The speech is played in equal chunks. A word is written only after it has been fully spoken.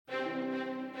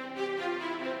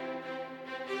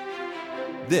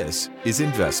This is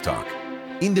Invest Talk.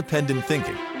 Independent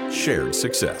thinking, shared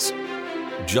success.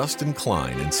 Justin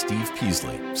Klein and Steve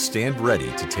Peasley stand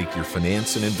ready to take your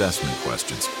finance and investment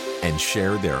questions and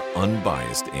share their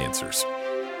unbiased answers.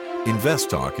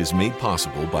 Invest Talk is made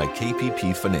possible by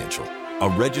KPP Financial, a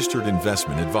registered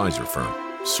investment advisor firm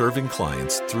serving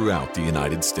clients throughout the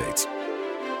United States.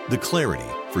 The clarity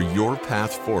for your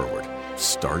path forward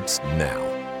starts now.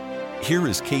 Here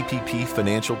is KPP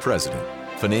Financial President,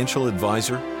 Financial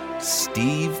Advisor,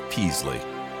 Steve Peasley.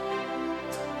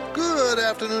 Good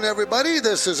afternoon, everybody.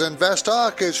 This is Invest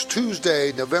Talk. It's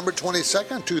Tuesday, November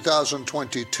 22nd,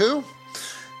 2022.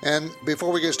 And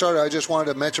before we get started, I just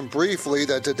wanted to mention briefly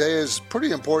that today is pretty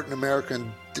important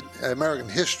American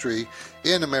history.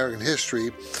 In American history,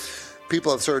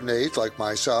 people of a certain age, like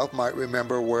myself, might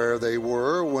remember where they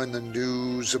were when the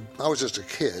news, I was just a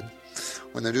kid,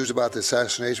 when the news about the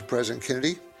assassination of President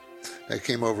Kennedy, that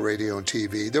came over radio and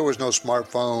TV. There was no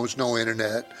smartphones, no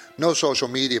internet, no social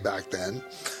media back then.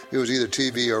 It was either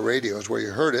TV or radio is where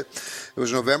you heard it. It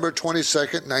was November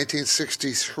 22nd,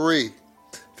 1963,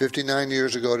 59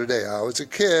 years ago today. I was a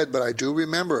kid, but I do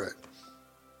remember it.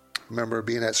 I remember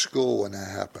being at school when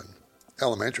that happened.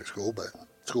 Elementary school, but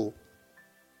school.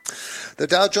 The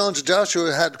Dow Jones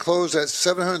Industrial had closed at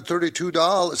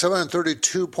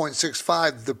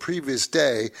 $732.65 the previous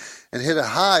day and hit a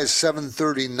high of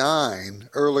 $739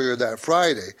 earlier that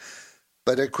Friday.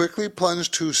 But it quickly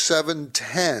plunged to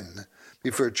 $710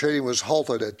 before trading was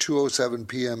halted at 2:07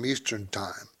 p.m. Eastern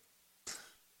Time.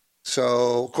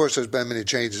 So, of course, there's been many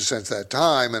changes since that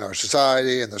time in our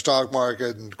society and the stock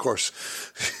market. And, of course,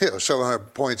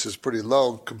 700 points is pretty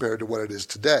low compared to what it is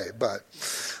today. But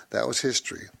that was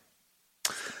history.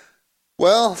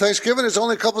 Well, Thanksgiving is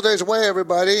only a couple of days away,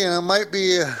 everybody, and it might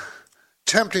be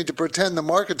tempting to pretend the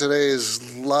market today is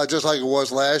just like it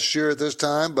was last year at this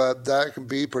time, but that can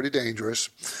be pretty dangerous.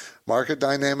 Market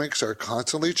dynamics are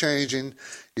constantly changing.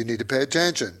 You need to pay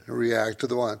attention and react to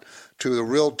the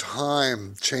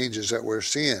real-time changes that we're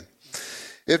seeing.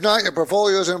 If not, your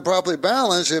portfolio isn't properly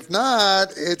balanced. If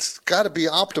not, it's got to be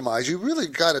optimized. You really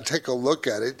got to take a look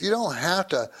at it. You don't have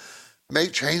to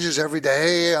make changes every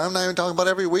day. I'm not even talking about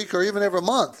every week or even every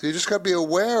month. You just got to be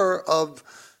aware of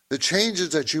the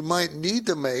changes that you might need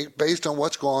to make based on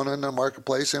what's going on in the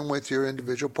marketplace and with your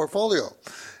individual portfolio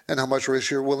and how much risk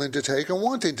you're willing to take and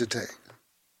wanting to take.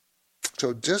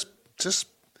 So just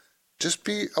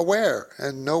be aware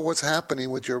and know what's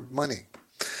happening with your money.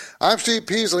 I'm Steve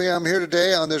Peasley. I'm here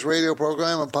today on this radio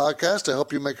program and podcast to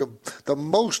help you make the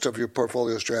most of your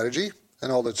portfolio strategy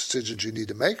and all the decisions you need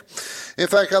to make. In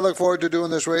fact, I look forward to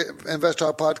doing this Invest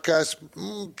Talk podcast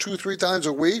 2-3 times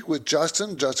a week with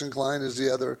Justin. Justin Klein is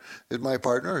my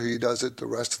partner. He does it the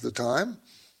rest of the time.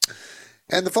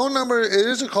 And the phone number, it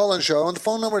is a call-in show, and the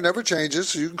phone number never changes,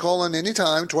 so you can call in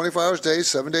anytime, 24 hours a day,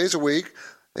 7 days a week.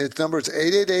 Its number is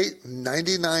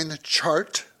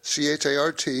 888-99-CHART,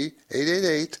 C-H-A-R-T,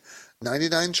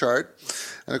 888-99-CHART.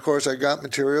 And, of course, I got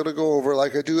material to go over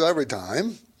like I do every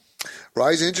time.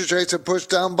 Rising interest rates have pushed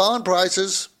down bond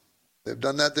prices. They've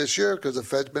done that this year because the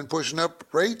Fed's been pushing up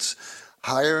rates.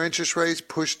 Higher interest rates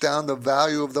push down the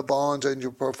value of the bonds in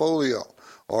your portfolio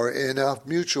or in a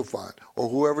mutual fund or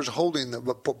whoever's holding the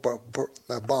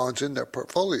bonds in their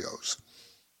portfolios.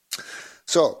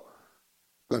 So,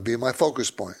 going to be my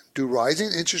focus point. Do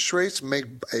rising interest rates make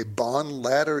a bond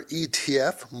ladder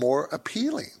ETF more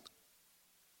appealing?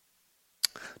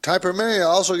 Time permitting, I'll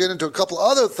also get into a couple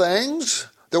other things.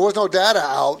 There was no data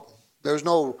out. There's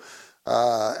no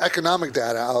economic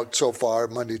data out so far,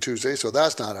 Monday, Tuesday, so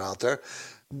that's not out there.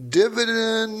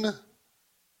 Dividend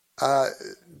we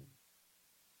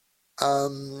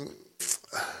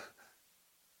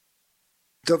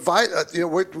got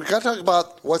to talk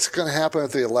about what's going to happen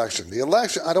at the election. The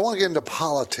election, I don't want to get into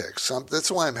politics.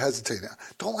 That's why I'm hesitating. I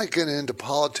don't like getting into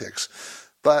politics.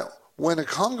 But when a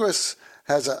Congress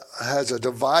is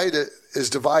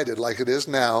divided like it is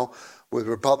now, with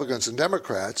Republicans and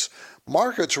Democrats,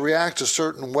 markets react a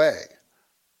certain way.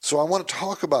 So I want to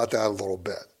talk about that a little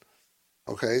bit.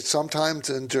 Okay, sometimes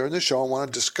during the show I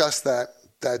want to discuss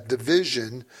that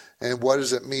division and what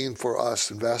does it mean for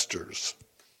us investors.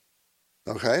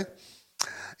 Okay?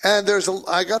 And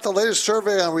I got the latest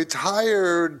survey on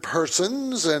retired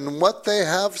persons and what they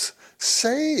have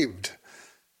saved.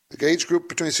 The age group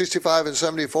between 65 and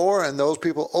 74 and those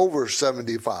people over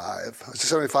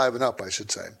 75 and up, I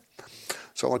should say.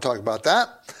 So I want to talk about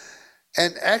that.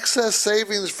 And excess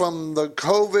savings from the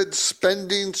COVID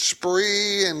spending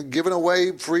spree and giving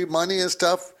away free money and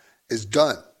stuff is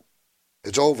done.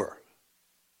 It's over.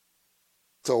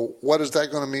 So what is that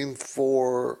going to mean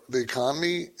for the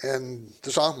economy and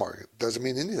the stock market? Doesn't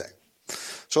mean anything.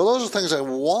 So those are things I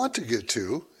want to get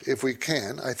to if we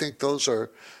can. I think those are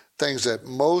things that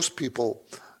most people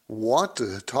want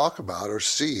to talk about or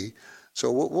see.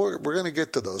 So we're going to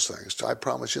get to those things. I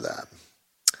promise you that.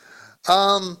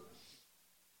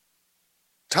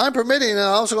 Time permitting, I'm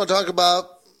also going to talk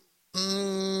about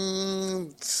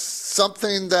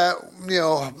something that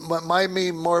might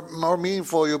be more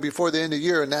meaningful before the end of the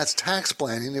year, and that's tax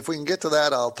planning. If we can get to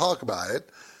that, I'll talk about it.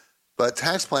 But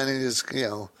tax planning is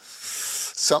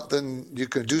something you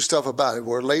can do stuff about it.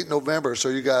 We're late November, so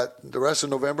you got the rest of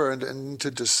November and into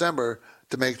December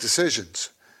to make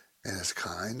decisions, and it's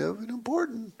kind of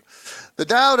important. The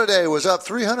Dow today was up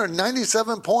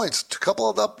 397 points, a couple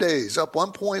of up days, up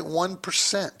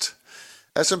 1.1%.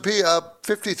 S&P up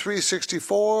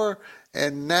 53.64,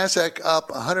 and NASDAQ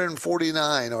up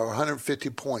 149 or 150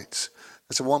 points.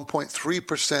 That's a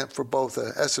 1.3% for both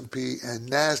the S&P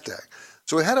and NASDAQ.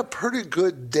 So we had a pretty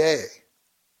good day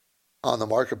on the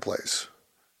marketplace.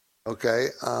 Okay,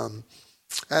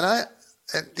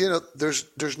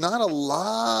 there's not a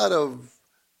lot of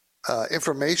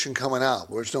information coming out.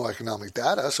 There's no economic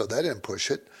data, so that didn't push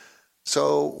it.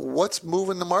 So what's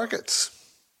moving the markets?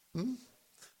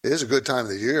 It is a good time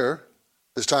of the year.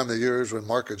 This time of the year is when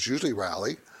markets usually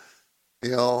rally.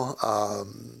 In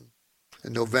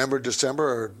November, December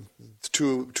are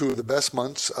two of the best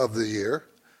months of the year.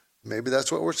 Maybe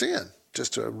that's what we're seeing.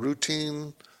 Just a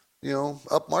routine,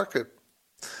 up market.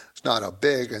 It's not a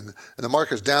big, and the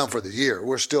market's down for the year.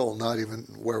 We're still not even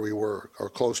where we were or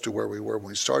close to where we were when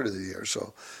we started the year.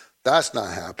 So that's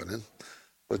not happening.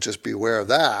 But just be aware of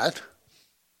that.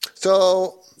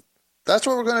 So that's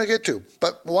what we're going to get to.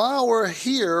 But while we're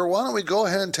here, why don't we go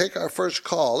ahead and take our first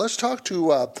call? Let's talk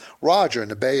to Roger in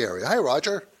the Bay Area. Hi,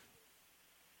 Roger.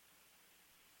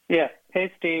 Yeah.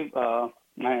 Hey, Steve.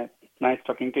 Nice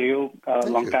talking to you.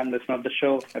 Long-time listener of the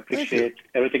show. I appreciate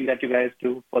everything that you guys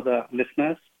do for the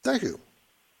listeners. Thank you.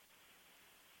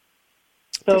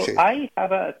 So I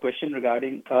have a question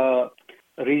regarding a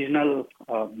regional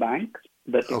bank.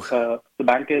 The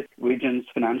bank is Regions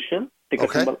Financial, ticker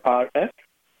symbol RF.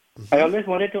 Mm-hmm. I always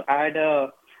wanted to add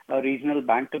a regional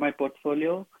bank to my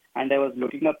portfolio, and I was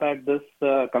looking up at this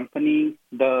company.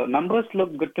 The numbers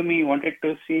look good to me. Wanted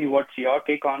to see what's your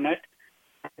take on it.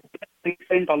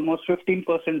 Recent almost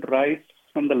 15% rise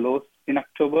from the lows in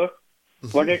October.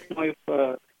 Mm-hmm. Wanted to know if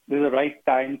this is the right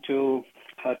time to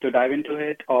dive into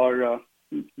it or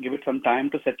give it some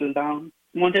time to settle down.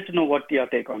 Wanted to know what your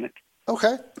take on it.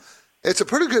 Okay. It's a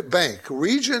pretty good bank.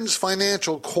 Regions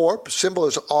Financial Corp., symbol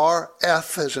is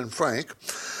RF as in Frank,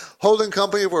 holding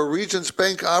company for Regions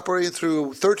Bank operating through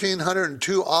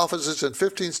 1,302 offices in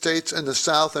 15 states in the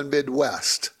South and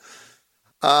Midwest.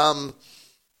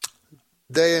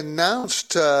 They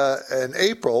announced in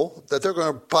April that they're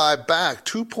going to buy back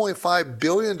 $2.5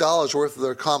 billion worth of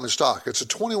their common stock. It's a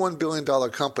 $21 billion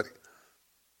company.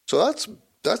 So that's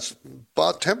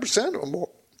about 10% or more.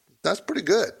 That's pretty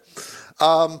good.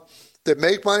 They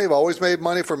make money, have always made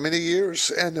money for many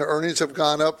years, and their earnings have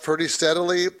gone up pretty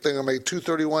steadily. They're going to make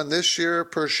 $2.31 this year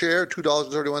per share,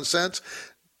 $2.31.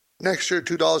 Next year,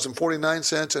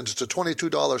 $2.49, and it's a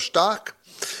 $22 stock.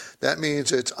 That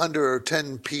means it's under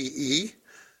 10 PE.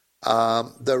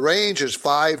 The range is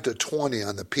 5 to 20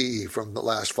 on the PE from the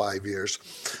last 5 years.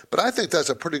 But I think that's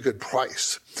a pretty good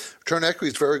price. Return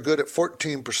equity is very good at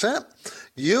 14%.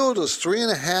 Yield is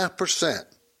 3.5%.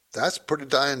 That's pretty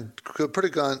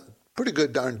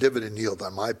good darn dividend yield,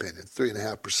 in my opinion,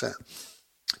 3.5%.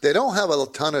 They don't have a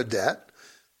ton of debt.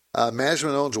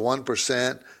 Management owns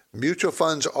 1%. Mutual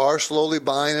funds are slowly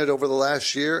buying it over the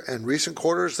last year, and recent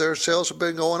quarters, their sales have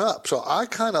been going up. So I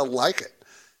kind of like it.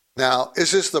 Now,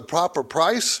 is this the proper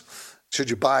price? Should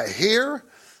you buy it here?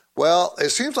 Well, it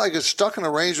seems like it's stuck in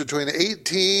a range between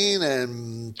 18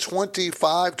 and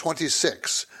 25,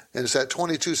 26, and it's at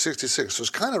 22.66. So it's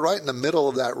kind of right in the middle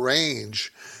of that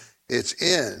range it's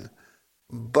in.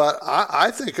 But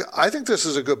I think this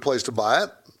is a good place to buy it.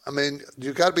 I mean,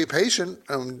 you've got to be patient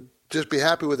and just be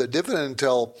happy with the dividend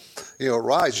until it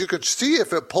rises. You could see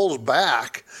if it pulls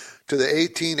back to the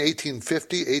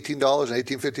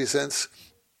 $18.50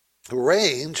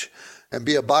 range and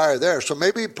be a buyer there. So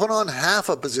maybe put on half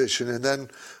a position and then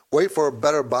wait for a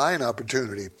better buying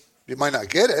opportunity. You might not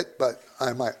get it, but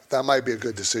that might be a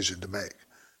good decision to make.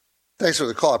 Thanks for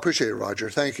the call. I appreciate it, Roger.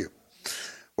 Thank you.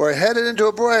 We're headed into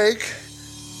a break.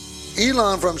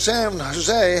 Elon from San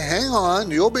Jose, hang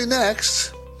on. You'll be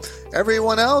next.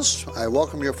 Everyone else, I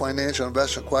welcome your financial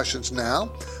investment questions now.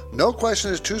 No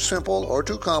question is too simple or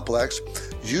too complex.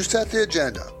 You set the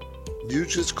agenda. You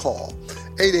just call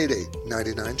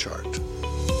 888-99-CHART.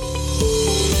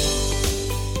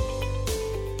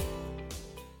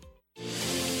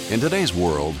 In today's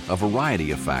world, a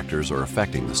variety of factors are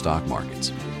affecting the stock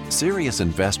markets. Serious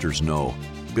investors know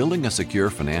building a secure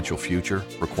financial future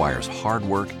requires hard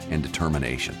work and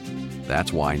determination.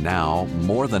 That's why now,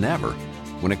 more than ever,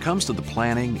 when it comes to the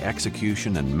planning,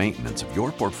 execution, and maintenance of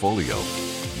your portfolio,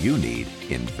 you need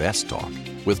Invest Talk.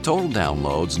 With total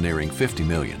downloads nearing 50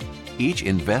 million, each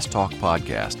Invest Talk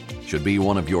podcast should be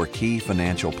one of your key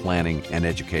financial planning and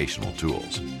educational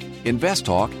tools. Invest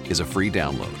Talk is a free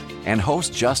download, and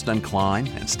hosts Justin Klein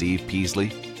and Steve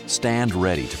Peasley stand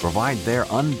ready to provide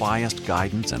their unbiased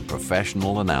guidance and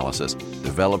professional analysis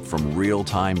developed from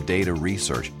real-time data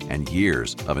research and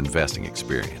years of investing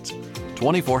experience.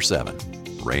 24/7,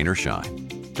 rain or shine,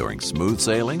 during smooth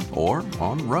sailing or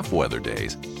on rough weather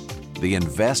days. The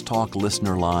Invest Talk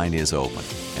listener line is open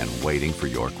and waiting for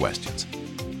your questions.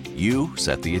 You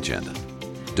set the agenda.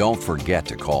 Don't forget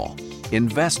to call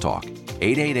Invest Talk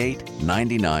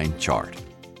 888-99-CHART.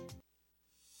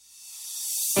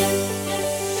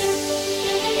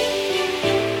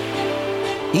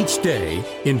 Each day,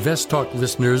 Invest Talk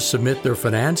listeners submit their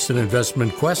finance and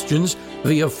investment questions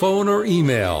via phone or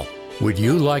email. Would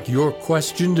you like your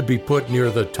question to be put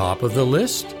near the top of the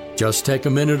list? Just take a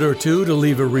minute or two to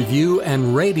leave a review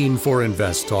and rating for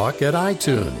Invest Talk at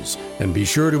iTunes. And be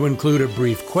sure to include a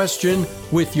brief question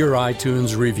with your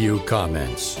iTunes review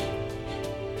comments.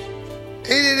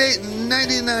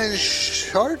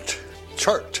 888-99-CHART.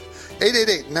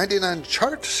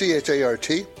 888-99-CHART,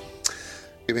 C-H-A-R-T.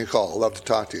 Give me a call. I'd love to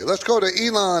talk to you. Let's go to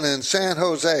Elon in San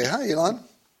Jose. Hi, Elon.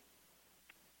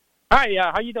 Hi,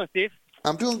 how you doing, Steve?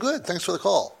 I'm doing good. Thanks for the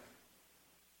call.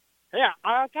 Yeah,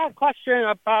 I got a question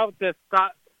about the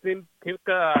stock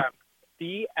ticker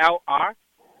DLR.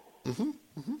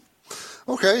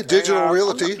 Okay, Digital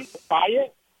Realty. I'm looking to buy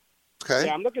it. Okay.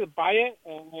 Yeah, I'm looking to buy it,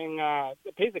 and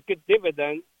it pays a good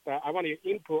dividend. But I want your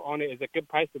input on it. Is it a good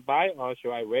price to buy, or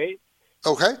should I wait?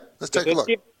 Okay, let's take a look.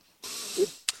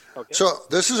 Okay. So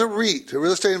this is a REIT, a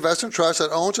real estate investment trust that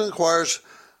owns and acquires,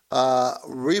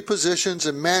 repositions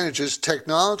and manages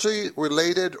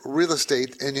technology-related real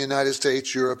estate in the United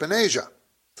States, Europe, and Asia.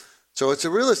 So it's a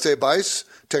real estate buys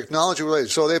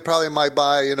technology-related. So they probably might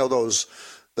buy, those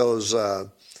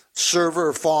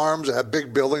server farms that have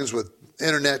big buildings with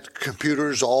internet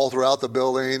computers all throughout the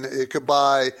building. It could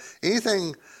buy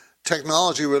anything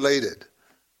technology-related.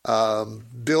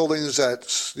 Buildings that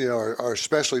are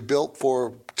specially built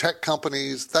for tech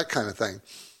companies, that kind of thing.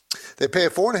 They pay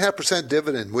a 4.5%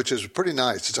 dividend, which is pretty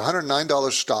nice. It's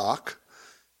 $109 stock.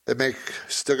 They're going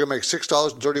to make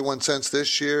 $6.31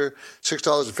 this year,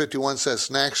 $6.51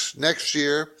 next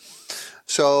year.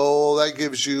 So that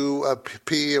gives you a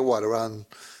P of what, around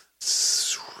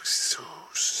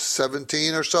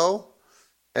 17 or so?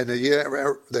 And the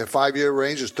 5-year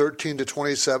range is 13 to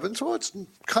 27, so it's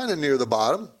kind of near the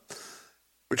bottom.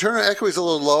 Return on equity is a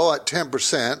little low at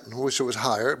 10%. I wish it was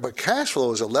higher, but cash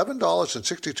flow is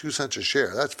 $11.62 a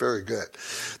share. That's very good.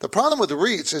 The problem with the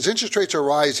REITs is interest rates are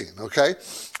rising, okay?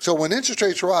 So when interest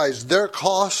rates rise, their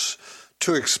costs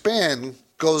to expand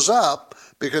goes up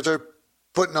because they're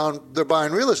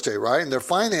buying real estate, right? And they're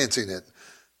financing it.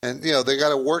 And, they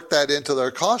got to work that into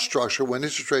their cost structure when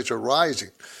interest rates are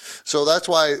rising. So that's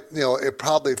why, it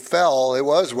probably fell. It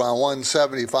was around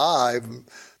 175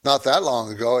 not that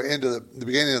long ago into the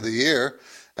beginning of the year,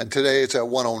 and today it's at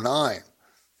 109.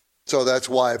 So that's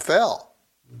why it fell,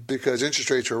 because interest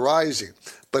rates are rising.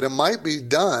 But it might be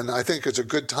done. I think it's a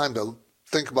good time to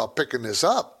think about picking this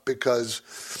up because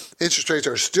interest rates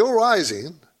are still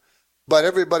rising, but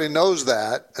everybody knows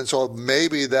that, and so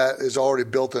maybe that is already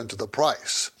built into the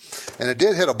price. And it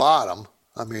did hit a bottom.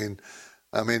 I mean,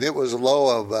 it was a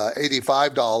low of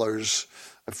 $85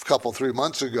 a couple, 3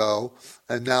 months ago,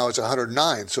 and now it's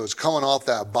 $109. So it's coming off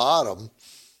that bottom,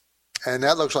 and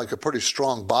that looks like a pretty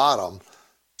strong bottom.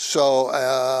 So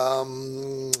I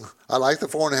like the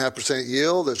 4.5%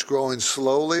 yield. It's growing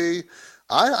slowly.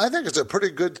 I think it's a pretty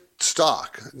good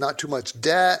stock. Not too much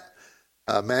debt.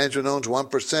 Management owns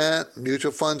 1%.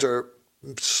 Mutual funds are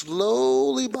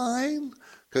slowly buying,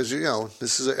 because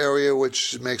this is an area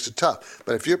which makes it tough.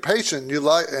 But if you're patient, you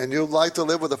like to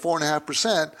live with a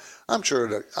 4.5%, I'm sure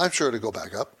to go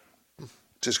back up.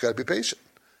 Just got to be patient.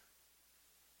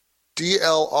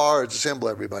 DLR is a symbol,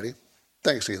 everybody.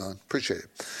 Thanks, Elon. Appreciate it.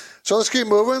 So let's keep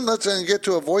moving. Let's get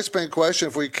to a voice bank question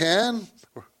if we can.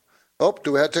 Oh,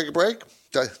 do we have to take a break?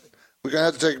 We're going to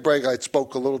have to take a break. I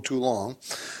spoke a little too long.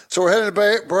 So we're heading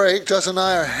to break. Justin and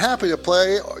I are happy to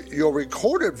play your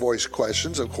recorded voice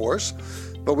questions, of course,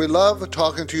 but we love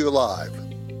talking to you live.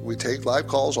 We take live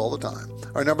calls all the time.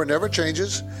 Our number never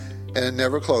changes, and it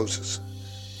never closes.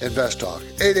 Invest Talk,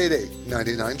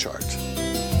 888-99-CHART.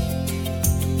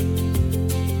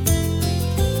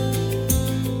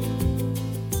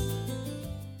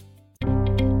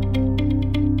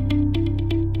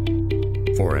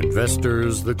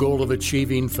 investors, the goal of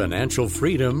achieving financial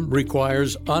freedom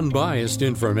requires unbiased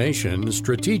information,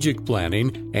 strategic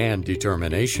planning, and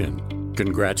determination.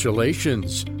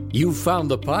 Congratulations! You've found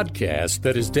the podcast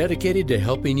that is dedicated to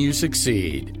helping you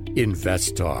succeed.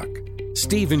 Invest Talk.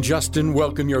 Steve and Justin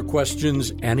welcome your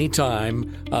questions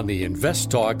anytime on the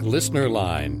Invest Talk listener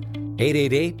line.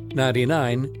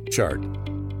 888-99-CHART.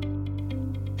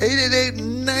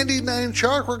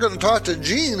 888-99-CHART. We're going to talk to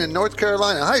Gene in North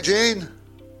Carolina. Hi, Gene.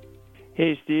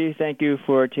 Hey, Steve. Thank you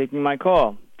for taking my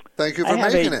call. Thank you for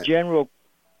making it.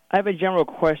 I have a general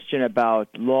question about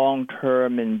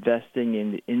long-term investing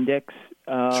in the index,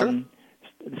 Sure.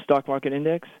 the stock market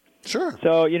index. Sure.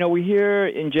 So, we hear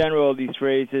in general these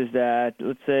phrases that,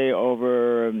 let's say,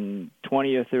 over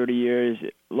 20 or 30 years,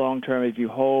 long-term, if you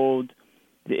hold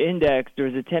the index,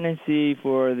 there's a tendency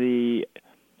for the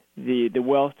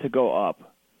wealth to go up.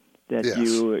 That Yes.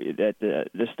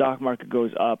 the stock market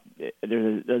goes up.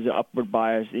 There's an upward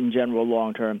bias in general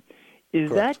long-term. Is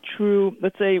Correct. that true?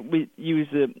 Let's say we use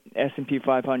the S&P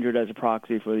 500 as a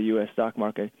proxy for the U.S. stock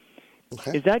market.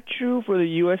 Okay. Is that true for the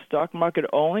U.S. stock market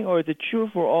only, or is it true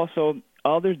for also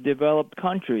other developed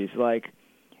countries like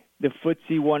the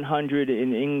FTSE 100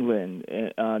 in England,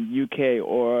 UK,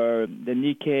 or the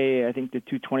Nikkei, I think the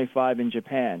 225 in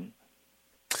Japan?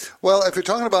 Well, if you're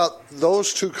talking about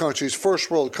those two countries,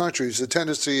 first world countries, the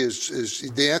tendency is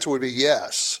the answer would be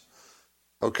yes.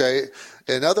 Okay?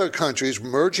 In other countries,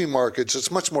 emerging markets, it's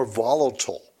much more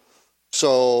volatile.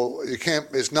 So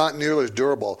it's not nearly as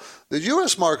durable. The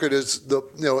U.S. market has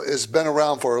been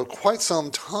around for quite some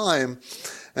time,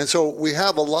 and so we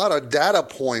have a lot of data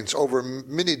points over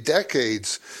many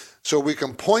decades. So we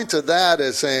can point to that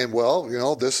as saying,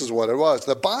 well, this is what it was.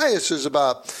 The bias is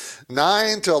about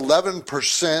 9 to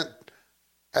 11%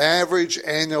 average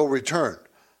annual return.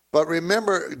 But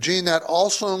remember, Gene, that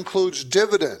also includes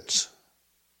dividends.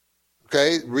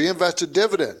 Okay, reinvested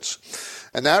dividends.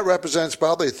 And that represents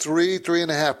probably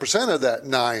 3.5% of that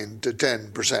 9 to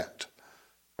 10%.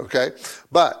 Okay?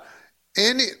 But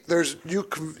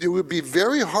you would be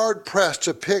very hard pressed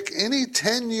to pick any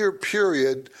 10-year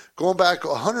period going back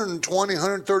 120,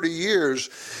 130 years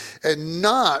and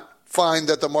not find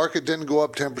that the market didn't go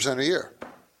up 10% a year.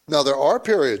 Now, there are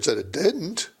periods that it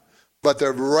didn't, but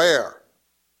they're rare.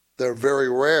 They're very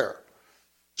rare.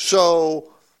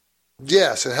 So,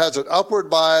 yes, it has an upward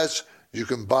bias. You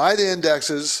can buy the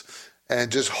indexes and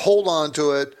just hold on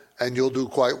to it, and you'll do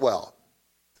quite well.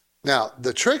 Now,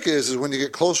 the trick is when you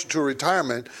get closer to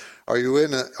retirement, are you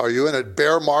in a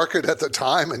bear market at the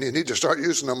time and you need to start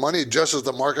using the money just as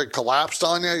the market collapsed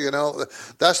on you?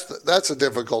 That's a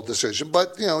difficult decision,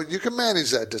 but you can manage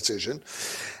that decision.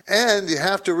 And you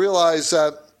have to realize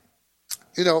that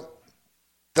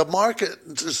the market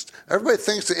everybody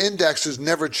thinks the indexes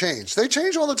never change. They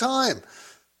change all the time.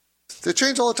 They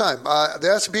change all the time.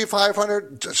 The S&P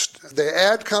 500, they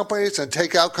add companies and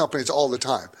take out companies all the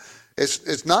time.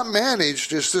 It's not managed.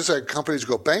 Just as like companies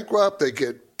go bankrupt, they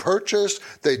get purchased,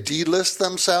 they delist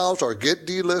themselves or get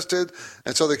delisted,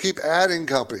 and so they keep adding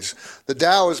companies. The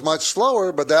Dow is much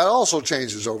slower, but that also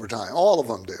changes over time. All of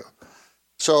them do.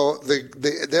 So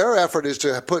their effort is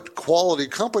to put quality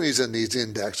companies in these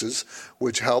indexes,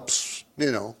 which helps,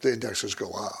 the indexes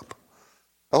go up.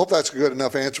 I hope that's a good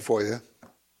enough answer for you.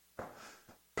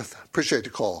 Appreciate the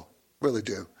call. Really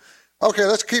do. Okay,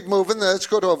 let's keep moving. Let's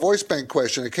go to a voice bank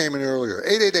question that came in earlier.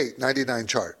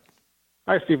 888-99-CHART.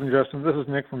 Hi, Steve and Justin. This is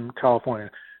Nick from California.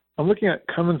 I'm looking at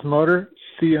Cummins Motor,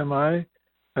 CMI,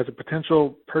 as a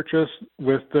potential purchase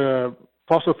with the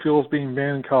fossil fuels being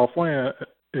banned in California,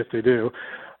 if they do.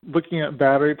 Looking at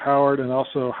battery-powered and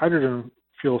also hydrogen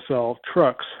fuel cell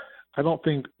trucks, I don't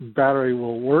think battery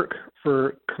will work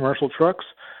for commercial trucks,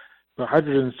 but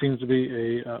hydrogen seems to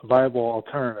be a viable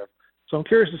alternative. So I'm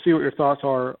curious to see what your thoughts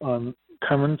are on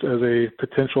Cummins as a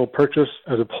potential purchase,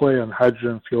 as a play on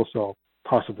hydrogen fuel cell,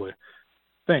 possibly.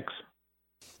 Thanks.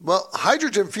 Well,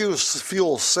 hydrogen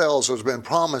fuel cells has been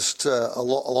promised a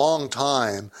long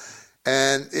time,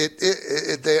 and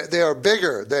they are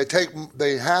bigger.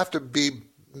 They have to be.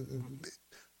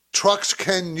 Trucks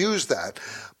can use that,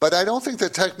 but I don't think the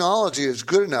technology is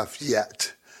good enough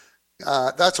yet.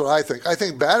 That's what I think. I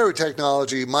think battery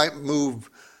technology might move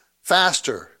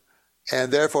faster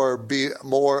and therefore be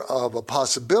more of a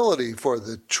possibility for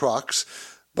the trucks.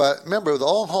 But remember, the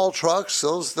long-haul trucks,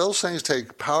 those things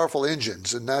take powerful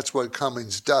engines, and that's what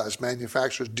Cummins does.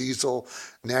 Manufactures diesel,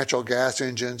 natural gas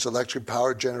engines, electric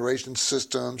power generation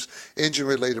systems,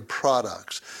 engine-related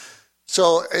products.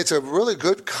 So it's a really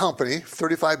good company,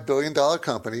 $35 billion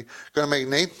company, going to make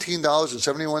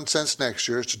 $19.71 next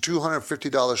year. It's a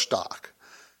 $250 stock.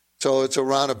 So it's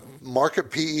around a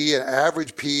market PE, an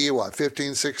average PE,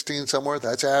 15, 16 somewhere.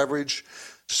 That's average.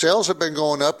 Sales have been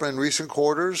going up in recent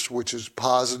quarters, which is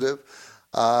positive.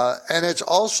 And it's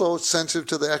also sensitive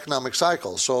to the economic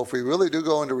cycle. So if we really do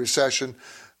go into recession,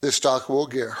 this stock will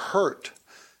get hurt.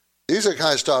 These are the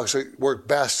kind of stocks that work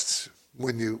best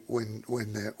when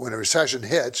a recession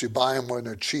hits. You buy them when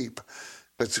they're cheap.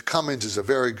 But Cummins is a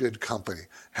very good company.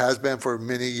 Has been for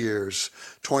many years.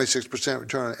 26%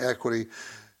 return on equity.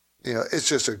 It's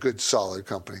just a good, solid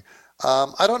company.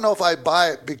 I don't know if I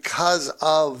buy it because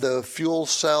of the fuel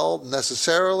cell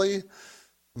necessarily,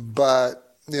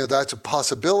 but that's a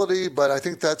possibility. But I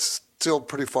think that's still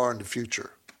pretty far in the future,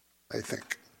 I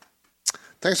think.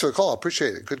 Thanks for the call.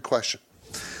 Appreciate it. Good question.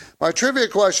 My trivia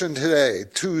question today,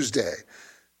 Tuesday.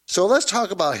 So let's talk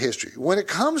about history. When it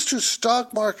comes to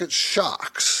stock market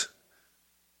shocks,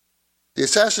 the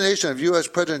assassination of U.S.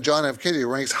 President John F. Kennedy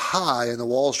ranks high in the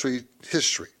Wall Street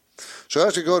history. So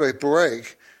as we go to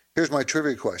break, here's my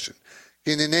trivia question.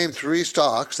 Can you name 3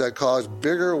 stocks that caused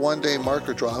bigger one-day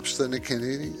market drops than the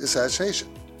Kennedy assassination?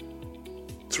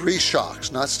 3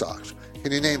 shocks, not stocks.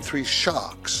 Can you name 3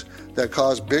 shocks that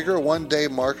caused bigger one-day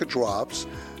market drops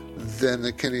than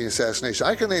the Kennedy assassination?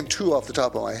 I can name 2 off the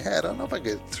top of my head. I don't know if I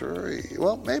get 3.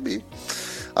 Well, maybe.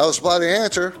 I will supply the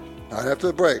answer right after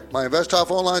the break. My InvestTalk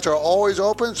phone lines are always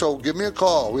open, so give me a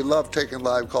call. We love taking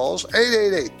live calls.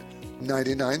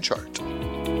 888-99-CHART.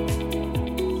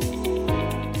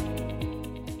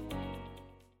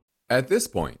 At this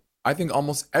point, I think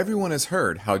almost everyone has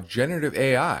heard how generative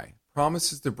AI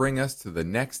promises to bring us to the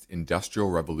next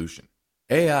industrial revolution.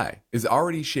 AI is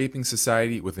already shaping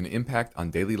society with an impact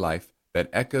on daily life that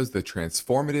echoes the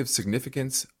transformative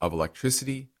significance of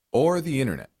electricity or the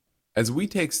internet. As we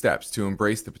take steps to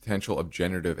embrace the potential of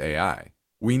generative AI,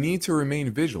 we need to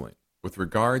remain vigilant with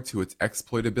regard to its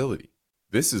exploitability.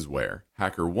 This is where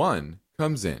HackerOne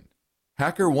comes in.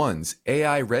 HackerOne's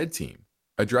AI Red Team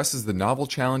addresses the novel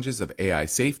challenges of AI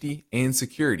safety and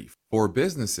security for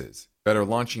businesses that are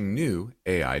launching new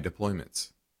AI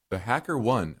deployments. The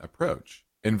HackerOne approach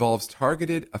involves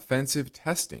targeted offensive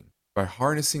testing by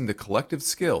harnessing the collective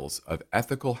skills of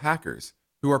ethical hackers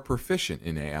who are proficient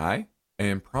in AI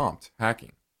and prompt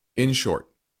hacking. In short,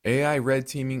 AI red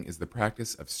teaming is the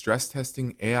practice of stress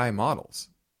testing AI models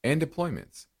and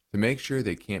deployments to make sure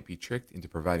they can't be tricked into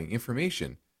providing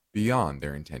information beyond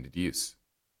their intended use,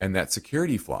 and that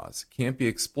security flaws can't be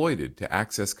exploited to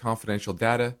access confidential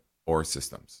data or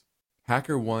systems.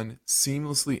 HackerOne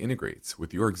seamlessly integrates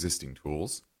with your existing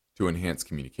tools to enhance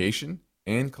communication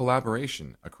and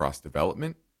collaboration across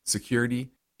development,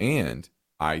 security, and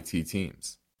IT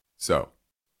teams. So,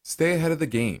 stay ahead of the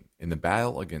game in the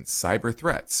battle against cyber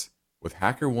threats with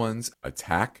HackerOne's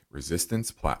attack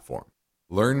resistance platform.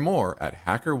 Learn more at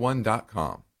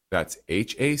hackerone.com. That's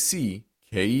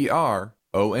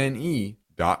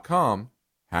HackerOne.com,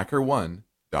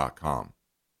 hackerone.com.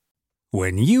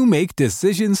 When you make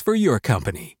decisions for your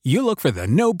company, you look for the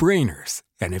no-brainers.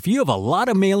 And if you have a lot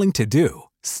of mailing to do,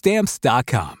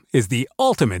 Stamps.com is the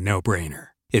ultimate no-brainer.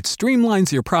 It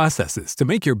streamlines your processes to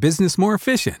make your business more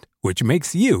efficient, which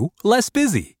makes you less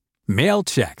busy. Mail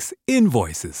checks,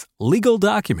 invoices, legal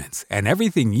documents, and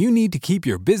everything you need to keep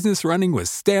your business running with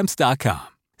Stamps.com.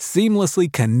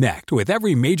 Seamlessly connect with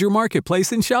every major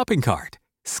marketplace and shopping cart.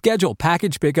 Schedule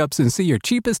package pickups and see your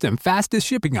cheapest and fastest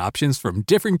shipping options from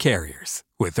different carriers,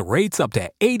 with rates up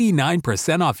to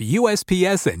 89% off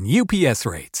USPS and UPS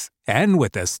rates. And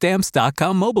with the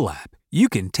Stamps.com mobile app, you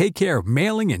can take care of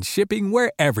mailing and shipping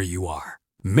wherever you are.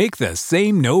 Make the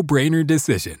same no-brainer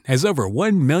decision as over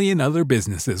 1 million other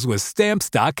businesses with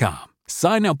Stamps.com.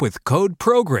 Sign up with code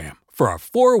PROGRAM for a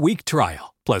 4-week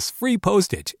trial, plus free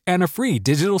postage and a free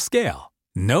digital scale.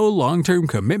 No long-term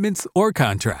commitments or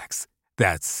contracts.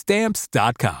 That's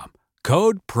Stamps.com.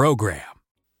 Code PROGRAM.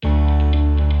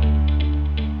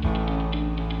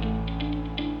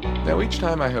 Now, each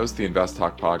time I host the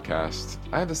InvestTalk podcast,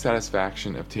 I have the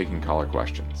satisfaction of taking caller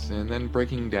questions and then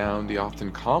breaking down the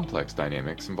often complex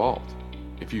dynamics involved.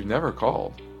 If you've never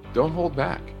called, don't hold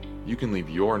back. You can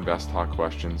leave your InvestTalk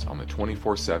questions on the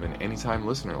 24/7 Anytime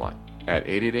Listener line at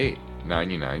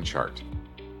 888-99-CHART.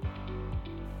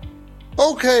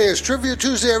 Okay, it's Trivia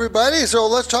Tuesday, everybody. So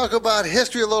let's talk about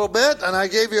history a little bit. And I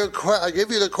gave you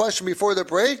the question before the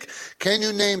break. Can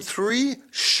you name 3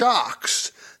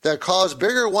 shocks that caused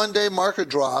bigger one-day market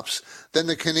drops than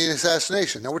the Kennedy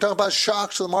assassination? Now we're talking about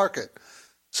shocks to the market.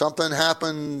 Something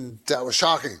happened that was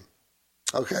shocking.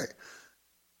 Okay.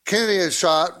 Kennedy is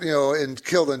shot, and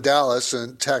killed in Dallas,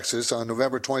 in Texas, on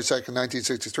November 22nd,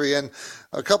 1963. And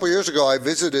a couple years ago, I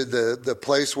visited the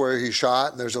place where he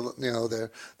shot, and there's a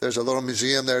little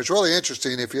museum there. It's really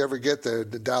interesting. If you ever get there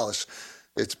to Dallas,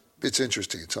 it's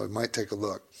interesting. So you might take a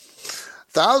look.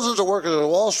 Thousands of workers at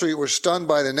Wall Street were stunned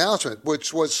by the announcement,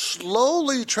 which was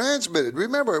slowly transmitted.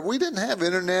 Remember, we didn't have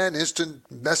internet, instant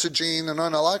messaging, and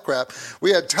all that crap.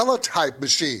 We had teletype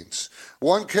machines,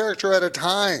 one character at a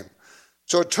time.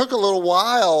 So it took a little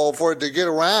while for it to get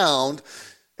around,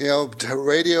 to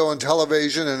radio and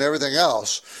television and everything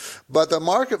else. But the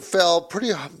market fell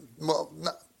pretty, well,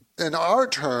 in our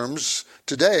terms,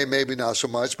 today maybe not so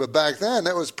much, but back then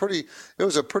it was a pretty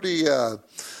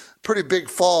big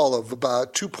fall of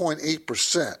about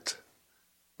 2.8%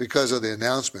 because of the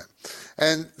announcement.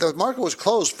 And the market was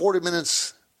closed 40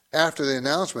 minutes after the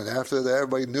announcement, after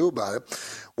everybody knew about it.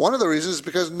 One of the reasons is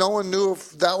because no one knew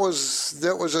if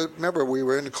remember, we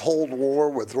were in the Cold War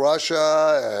with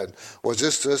Russia, and was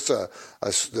this just the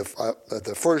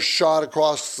first shot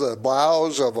across the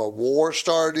bows of a war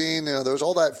starting? There was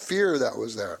all that fear that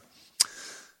was there.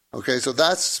 Okay, so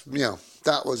that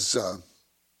was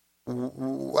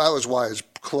why it's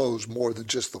closed more than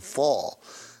just the fall.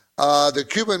 The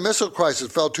Cuban Missile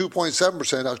Crisis fell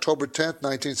 2.7%, October 10th,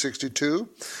 1962.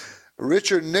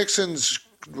 Richard Nixon's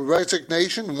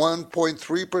resignation,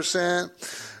 1.3%.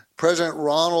 President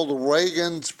Ronald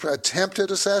Reagan's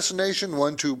attempted assassination,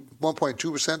 1.2%.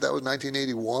 That was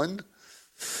 1981.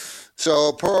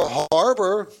 So Pearl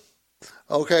Harbor.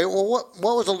 Okay, well,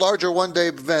 what was the larger one-day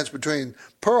events between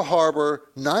Pearl Harbor,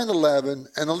 9/11,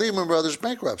 and the Lehman Brothers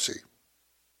bankruptcy?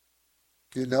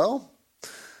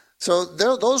 So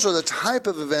those are the type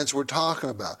of events we're talking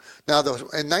about. Now,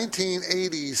 in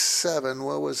 1987,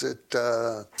 what was it?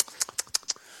 The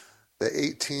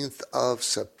 18th of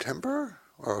September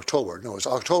or October? No, it was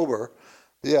October.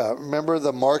 Yeah, remember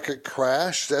the market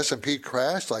crashed? The S&P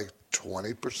crashed like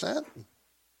 20%.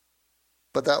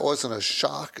 But that wasn't a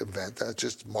shock event. That's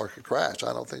just market crash.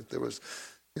 I don't think there was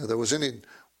any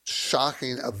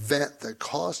shocking event that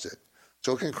caused it.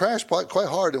 So it can crash quite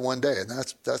hard in one day, and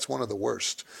that's one of the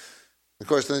worst. Of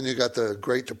course, then you got the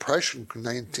Great Depression,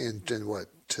 1929,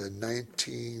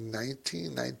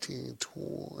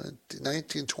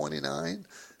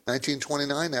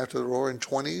 1929 after the Roaring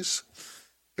 '20s,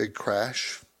 big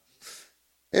crash.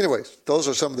 Anyways, those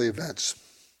are some of the events.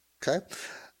 Okay.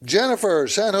 Jennifer,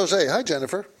 San Jose. Hi,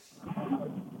 Jennifer.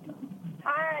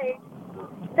 Hi.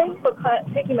 Thanks for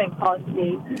taking my call,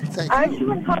 Steve. Thank you. I just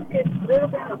want to talk a little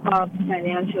bit about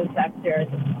financial sectors.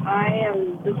 I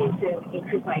am looking to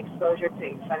increase my exposure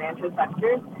to financial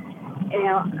sectors,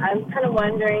 and I'm kind of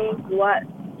wondering what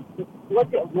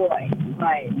to avoid,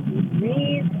 like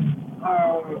REITs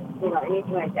or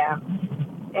anything like that.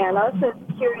 And also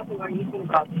curious what you think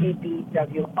about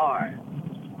KBWR.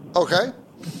 Okay.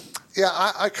 Yeah,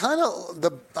 I kind of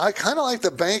like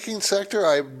the banking sector.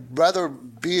 I'd rather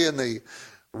be in the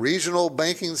regional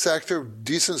banking sector,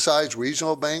 decent-sized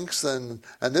regional banks, and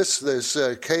this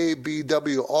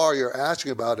KBWR you're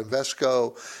asking about,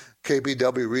 Invesco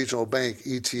KBW Regional Bank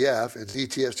ETF. It's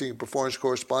ETF seeking performance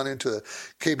corresponding to the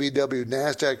KBW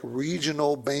NASDAQ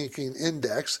Regional Banking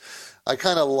Index. I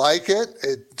kind of like it.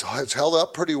 It's held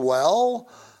up pretty well.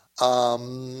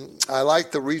 I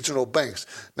like the regional banks.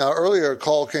 Now, a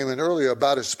call came in earlier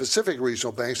about a specific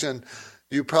regional banks, and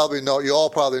you all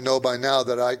probably know by now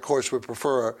that I, of course, would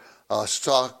prefer a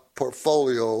stock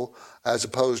portfolio as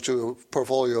opposed to a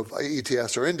portfolio of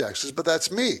ETFs or indexes, but that's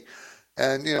me.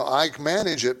 And, I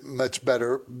manage it much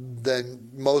better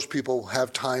than most people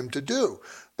have time to do,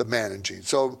 the managing.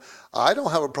 So I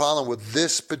don't have a problem with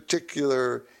this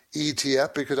particular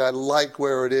ETF because I like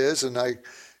where it is, and I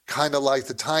kind of like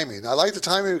the timing. I like the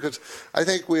timing because I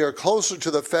think we are closer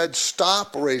to the Fed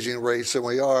stop raising rates than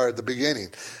we are at the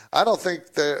beginning. I don't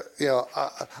think that,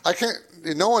 I can't,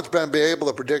 no one's been able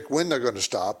to predict when they're going to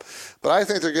stop, but I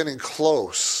think they're getting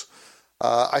close.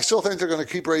 I still think they're going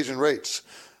to keep raising rates.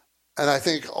 And I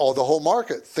think the whole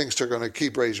market thinks they're going to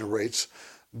keep raising rates,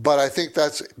 but I think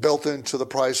that's built into the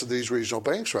price of these regional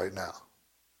banks right now.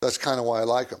 That's kind of why I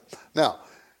like them. Now,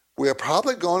 we are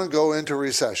probably going to go into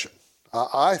recession.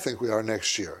 I think we are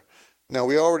next year. Now,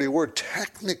 we already were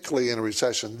technically in a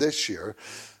recession this year,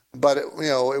 but it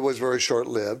was very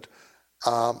short-lived.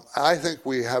 I think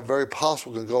we have very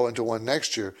possible to go into one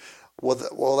next year.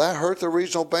 Will that hurt the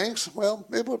regional banks? Well,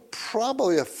 it would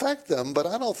probably affect them, but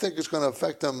I don't think it's going to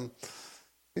affect them,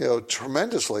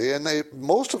 tremendously. And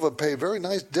most of them pay very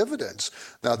nice dividends.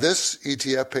 Now, this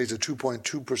ETF pays a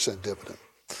 2.2% dividend,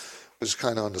 which is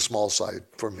kind of on the small side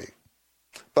for me.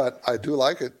 But I do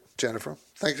like it, Jennifer.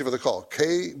 Thank you for the call.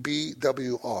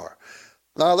 KBWR.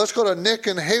 Now let's go to Nick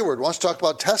in Hayward. Wants to talk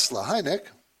about Tesla. Hi,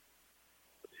 Nick.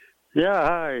 Yeah,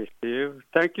 hi, Steve.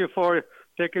 Thank you for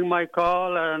taking my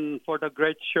call and for the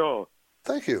great show.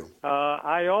 Thank you.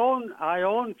 I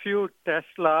own few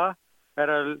Tesla at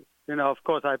a, of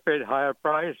course I paid higher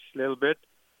price a little bit.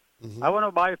 I want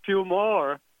to buy a few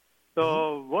more.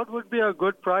 So what would be a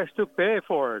good price to pay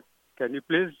for it? Can you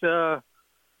please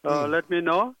let me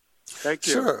know? Thank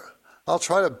you. Sure. I'll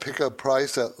try to pick a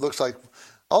price that looks like,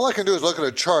 all I can do is look at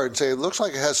a chart and say, it looks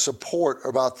like it has support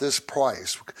about this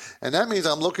price. And that means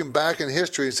I'm looking back in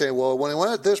history and saying, well, when it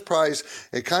went at this price,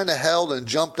 it kind of held and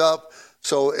jumped up.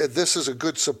 So this is a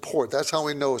good support. That's how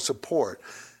we know it's support.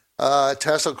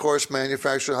 Tesla, of course,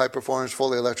 manufactures high-performance,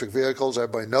 fully electric vehicles.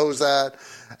 Everybody knows that.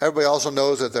 Everybody also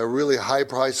knows that they're really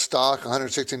high-priced stock,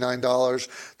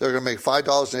 $169. They're going to make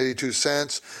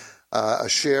 $5.82 a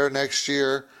share next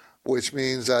year, which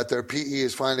means that their PE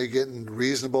is finally getting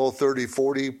reasonable, 30,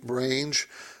 40 range,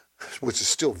 which is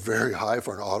still very high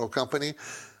for an auto company.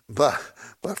 But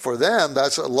for them,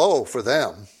 that's a low for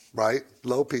them, right?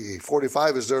 Low PE.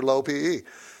 45 is their low PE.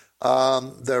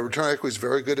 Their return on equity is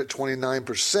very good at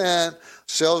 29%.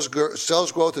 Sales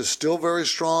growth is still very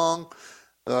strong.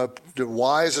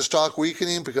 Why is the stock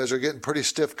weakening? Because they're getting pretty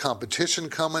stiff competition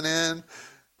coming in.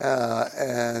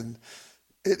 And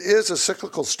it is a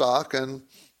cyclical stock, and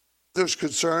there's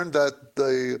concern that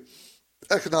the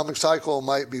economic cycle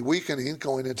might be weakening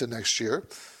going into next year.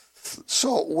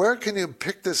 So where can you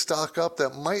pick this stock up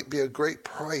that might be a great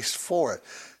price for it?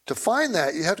 To find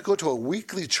that, you have to go to a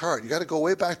weekly chart. You got to go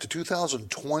way back to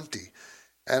 2020.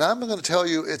 And I'm going to tell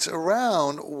you it's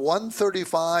around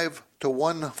 $135 to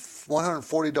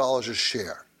 $140 a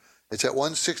share. It's at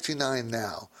 $169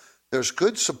 now. There's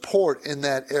good support in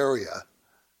that area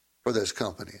for this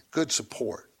company. Good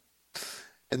support.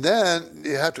 And then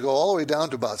you have to go all the way down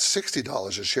to about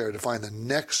 $60 a share to find the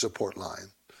next support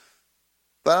line.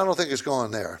 But I don't think it's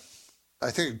going there.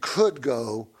 I think it could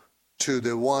go to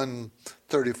the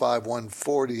 135,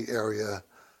 140 area,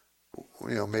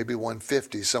 maybe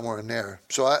 150, somewhere in there.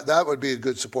 So that would be a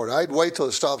good support. I'd wait till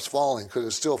it stops falling because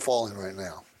it's still falling right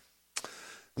now.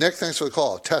 Nick, thanks for the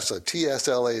call. Tesla,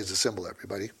 TSLA is the symbol,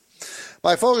 everybody.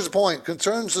 My focus point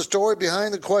concerns the story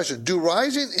behind the question. Do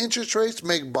rising interest rates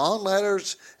make bond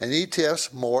ladders and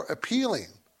ETFs more appealing?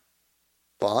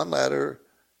 Bond ladder,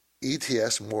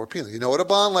 ETFs more appealing. You know what a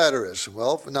bond ladder is?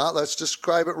 Well, if not, let's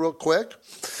describe it real quick.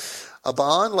 A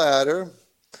bond ladder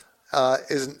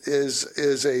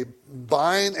is a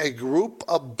buying a group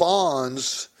of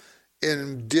bonds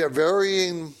in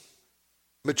varying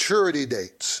maturity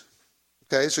dates.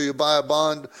 Okay, so you buy a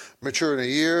bond mature in a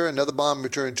year, another bond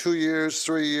mature in 2 years,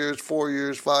 3 years, 4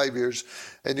 years, 5 years,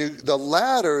 and the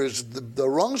ladder is the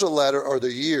rungs of the ladder are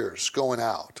the years going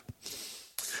out.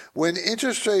 When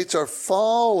interest rates are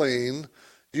falling,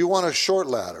 you want a short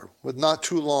ladder with not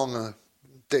too long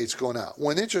dates going out.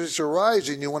 When interest rates are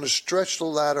rising, you want to stretch the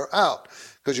ladder out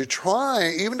because you're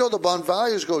trying, even though the bond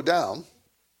values go down,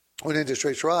 when interest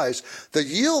rates rise, the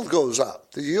yield goes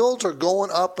up. The yields are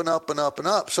going up and up and up and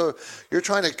up. So you're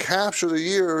trying to capture the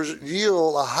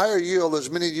yield, a higher yield as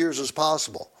many years as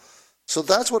possible. So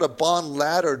that's what a bond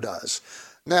ladder does.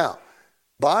 Now,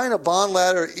 buying a bond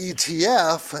ladder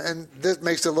ETF, and this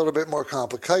makes it a little bit more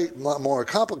complicated.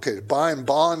 Buying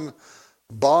bond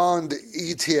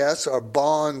ETFs or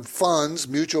bond funds,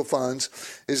 mutual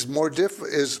funds, is more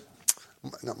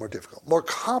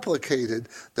complicated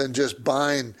than just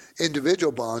buying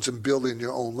individual bonds and building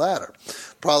your own ladder.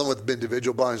 Problem with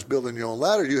individual bonds building your own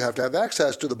ladder, you have to have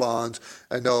access to the bonds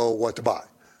and know what to buy.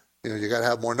 You got to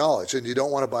have more knowledge, and you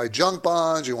don't want to buy junk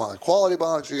bonds. You want quality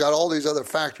bonds. You got all these other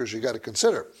factors you got to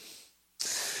consider.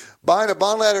 Buying a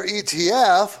bond ladder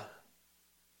ETF,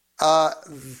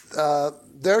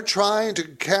 they're trying to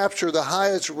capture the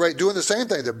highest rate, doing the same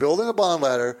thing. They're building a bond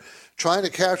ladder, trying to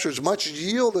capture as much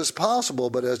yield as possible,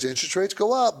 but as the interest rates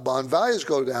go up, bond values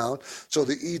go down, so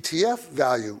the ETF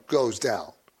value goes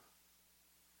down.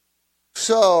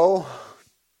 So,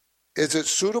 is it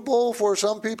suitable for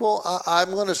some people?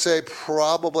 I'm going to say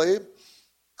probably.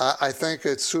 I think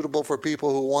it's suitable for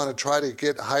people who want to try to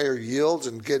get higher yields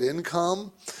and get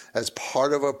income as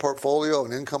part of a portfolio,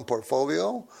 an income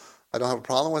portfolio. I don't have a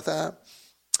problem with that.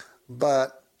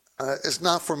 But it's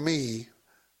not for me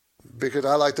because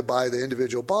I like to buy the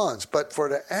individual bonds. But for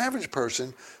the average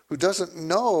person who doesn't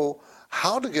know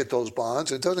how to get those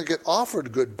bonds and doesn't get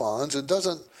offered good bonds and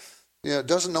doesn't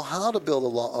know how to build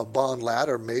a bond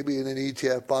ladder, maybe in an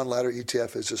ETF, bond ladder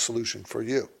ETF is a solution for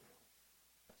you.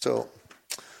 So,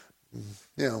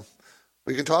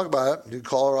 we can talk about it. You can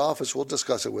call our office. We'll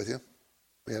discuss it with you.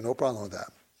 We have no problem with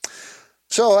that.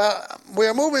 So we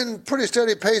are moving pretty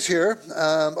steady pace here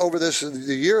over this.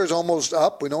 The year is almost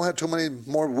up. We don't have too many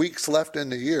more weeks left in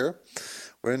the year.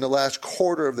 We're in the last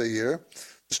quarter of the year.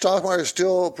 The stock market is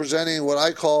still presenting what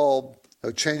I call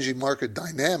changing market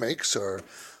dynamics, or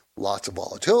lots of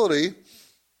volatility.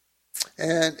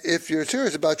 And if you're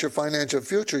serious about your financial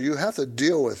future, you have to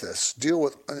deal with this.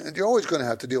 And you're always going to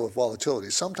have to deal with volatility.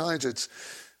 Sometimes it's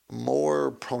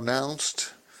more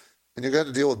pronounced. And you're going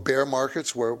to deal with bear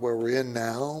markets where we're in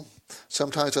now.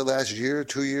 Sometimes it lasts a year,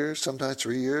 2 years, sometimes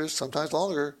 3 years, sometimes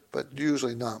longer, but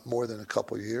usually not more than a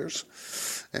couple of years.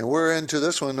 And we're into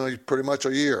this one pretty much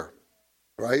a year,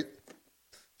 right?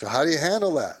 So how do you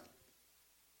handle that?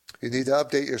 You need to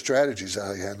update your strategies,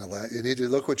 how you handle that. You need to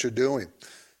look what you're doing.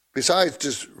 Besides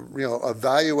just,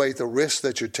 evaluate the risks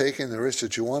that you're taking, the risks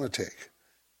that you want to take.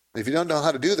 If you don't know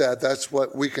how to do that, that's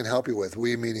what we can help you with.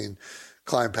 We meaning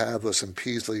Klein Pavlis and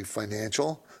Peasley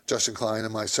Financial. Justin Klein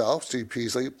and myself, Steve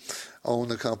Peasley, own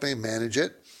the company, manage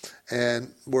it.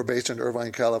 And we're based in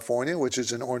Irvine, California, which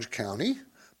is in Orange County,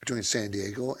 between San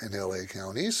Diego and LA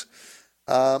counties.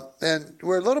 And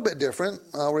we're a little bit different.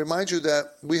 I'll remind you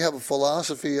that we have a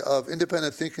philosophy of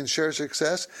independent thinking, share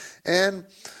success. And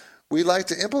we like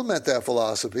to implement that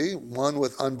philosophy, one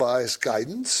with unbiased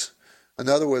guidance,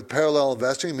 another with parallel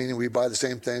investing, meaning we buy the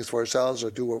same things for ourselves or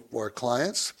do for our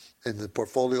clients in the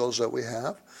portfolios that we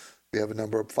have. We have a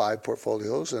number of 5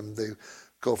 portfolios, and they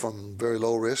go from very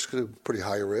low risk to pretty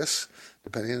high risk,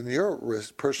 depending on your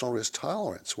personal risk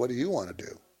tolerance. What do you want to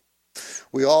do?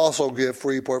 We also give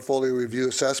free portfolio review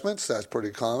assessments. That's pretty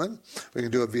common. We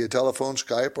can do it via telephone,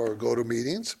 Skype, or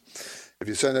GoToMeetings. If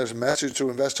you send us a message to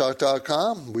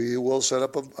investtalk.com, we will set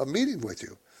up a meeting with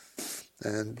you.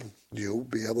 And you'll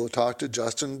be able to talk to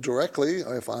Justin directly.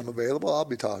 If I'm available, I'll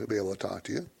be able to talk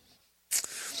to you.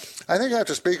 I think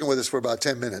after speaking with us for about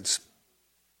 10 minutes,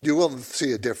 you will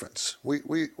see a difference.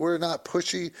 We're not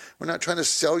pushy. We're not trying to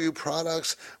sell you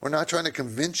products. We're not trying to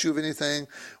convince you of anything.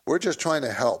 We're just trying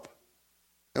to help.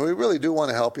 And we really do want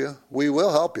to help you. We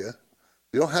will help you.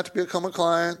 You don't have to become a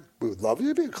client. We would love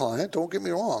you to be a client. Don't get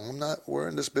me wrong. We're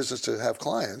in this business to have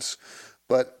clients.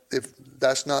 But if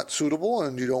that's not suitable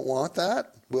and you don't want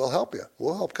that, we'll help you.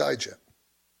 We'll help guide you.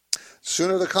 The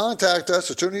sooner to contact us,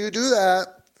 the sooner you do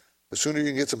that, the sooner you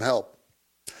can get some help.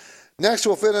 Next,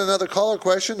 we'll fit in another caller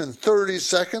question in 30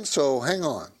 seconds, so hang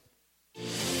on.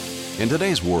 In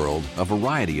today's world, a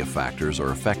variety of factors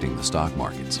are affecting the stock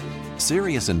markets.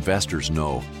 Serious investors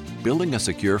know building a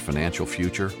secure financial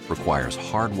future requires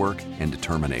hard work and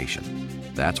determination.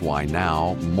 That's why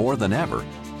now, more than ever,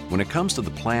 when it comes to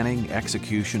the planning,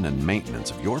 execution, and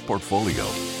maintenance of your portfolio,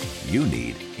 you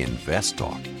need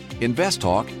InvestTalk.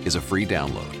 InvestTalk is a free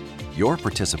download. Your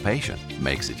participation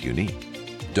makes it unique.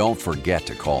 Don't forget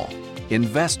to call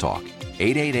InvestTalk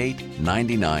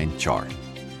 888-99-CHART.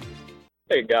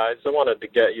 Hey guys, I wanted to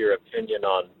get your opinion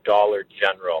on Dollar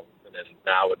General and if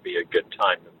now would be a good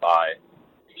time to buy.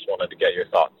 Just wanted to get your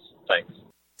thoughts. Thanks.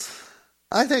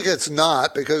 I think it's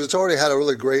not, because it's already had a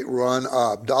really great run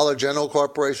up. Dollar General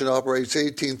Corporation operates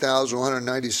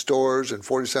 18,190 stores in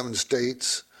 47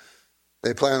 states.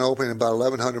 They plan on opening about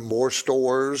 1,100 more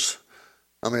stores.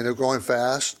 I mean, they're growing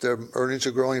fast. Their earnings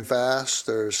are growing fast.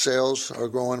 Their sales are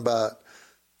growing about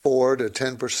 4 to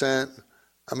 10%.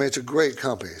 I mean, it's a great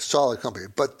company, solid company.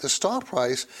 But the stock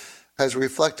price has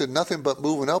reflected nothing but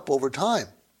moving up over time.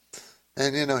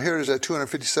 And, here it is at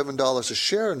 $257 a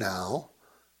share now,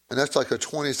 and that's like a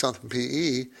 20-something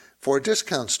PE for a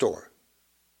discount store.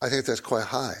 I think that's quite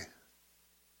high.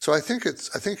 So I think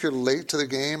you're late to the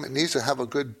game. It needs to have a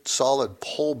good, solid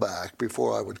pullback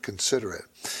before I would consider it.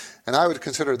 And I would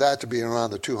consider that to be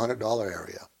around the $200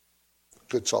 area.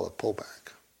 Good, solid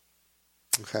pullback.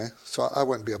 Okay? So I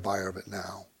wouldn't be a buyer of it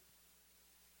now.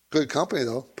 Good company,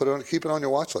 though. Keep it on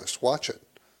your watch list. Watch it.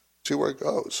 See where it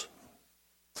goes.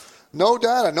 No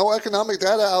data, no economic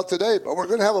data out today, but we're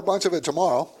going to have a bunch of it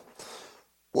tomorrow.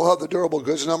 We'll have the durable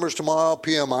goods numbers tomorrow,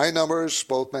 PMI numbers,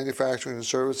 both manufacturing and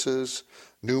services,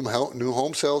 new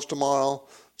home sales tomorrow.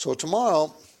 So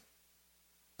tomorrow,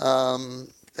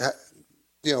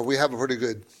 we have a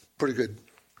pretty good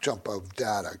jump of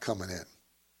data coming in.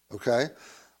 Okay,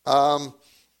 I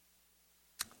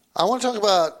want to talk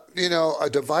about a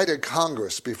divided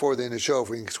Congress before the end of the show, if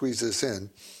we can squeeze this in.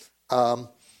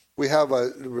 We have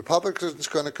the Republicans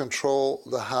going to control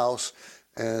the House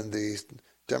and the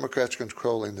Democrats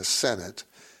controlling the Senate,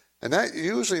 and that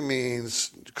usually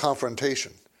means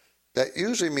confrontation. That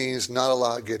usually means not a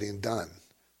lot getting done,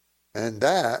 and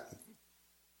that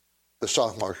the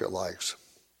stock market likes.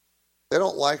 They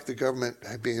don't like the government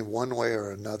being one way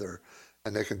or another,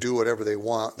 and they can do whatever they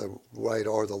want, the right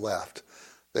or the left.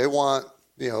 They want,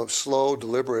 slow,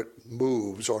 deliberate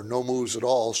moves or no moves at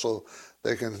all, so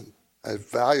they can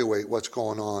evaluate what's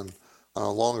going on a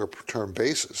longer term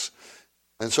basis.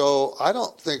 And so I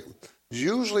don't think,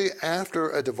 usually after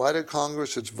a divided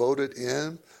Congress is voted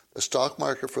in, the stock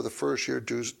market for the first year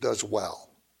does well,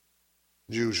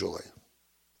 usually.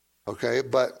 Okay,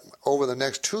 but over the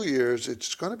next 2 years,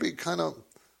 it's going to be kind of,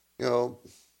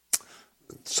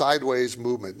 sideways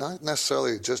movement, not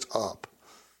necessarily just up.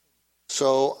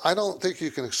 So I don't think you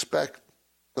can expect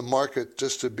the market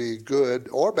just to be good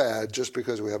or bad just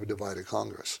because we have a divided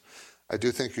Congress. I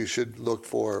do think you should look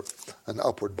for an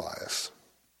upward bias.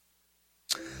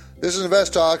 This is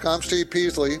Invest Talk. I'm Steve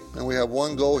Peasley, and we have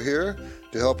one goal here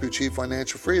to help you achieve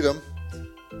financial freedom.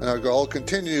 And our goal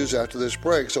continues after this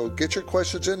break. So get your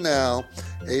questions in now,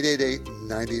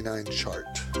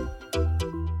 888-99-CHART.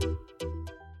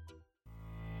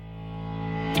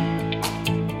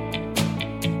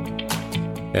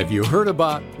 Have you heard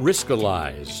about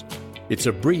Riskalyze? It's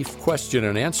a brief question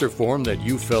and answer form that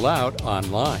you fill out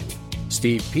online.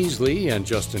 Steve Peasley and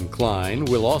Justin Klein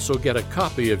will also get a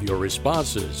copy of your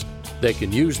responses. They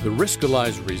can use the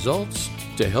Riskalyze results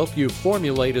to help you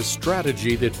formulate a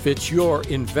strategy that fits your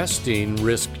investing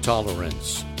risk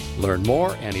tolerance. Learn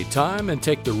more anytime and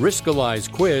take the Riskalyze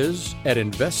quiz at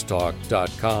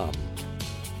investtalk.com.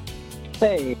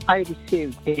 Hey, I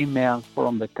received email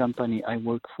from the company I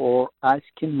work for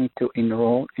asking me to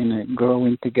enroll in a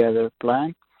Growing Together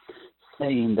plan,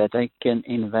 saying that I can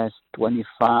invest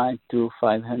 $25 to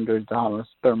 $500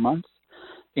 per month.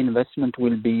 Investment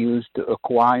will be used to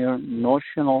acquire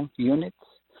notional units.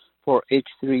 For each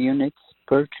 3 units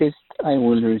purchased, I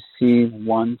will receive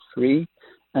 1 free,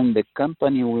 and the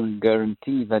company will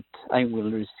guarantee that I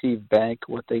will receive back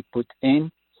what I put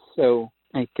in, so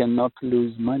I cannot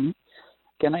lose money.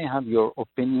 Can I have your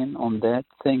opinion on that?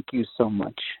 Thank you so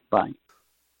much. Bye.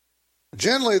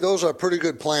 Generally, those are pretty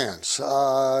good plans.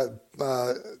 The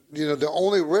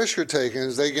only risk you're taking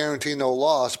is they guarantee no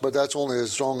loss, but that's only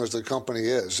as strong as the company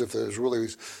is. If there's really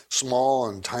small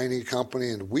and tiny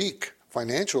company and weak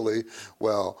financially,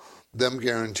 well, them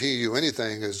guarantee you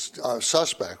anything is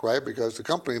suspect, right? Because the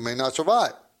company may not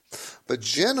survive. But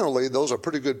generally, those are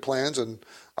pretty good plans, and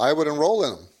I would enroll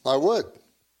in them. I would.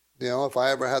 If I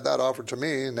ever had that offered to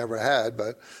me, never had,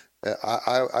 but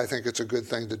I think it's a good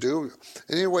thing to do.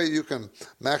 Any way you can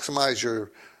maximize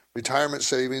your retirement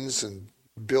savings and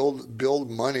build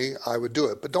money, I would do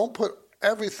it. But don't put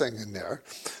everything in there.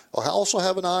 I'll also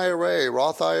have an IRA,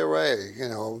 Roth IRA.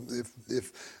 It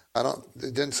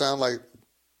didn't sound like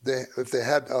if they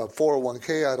had a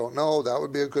 401k, I don't know. That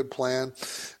would be a good plan,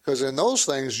 because in those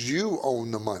things you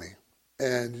own the money,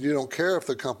 and you don't care if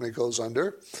the company goes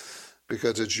under,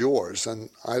 because it's yours. And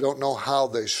I don't know how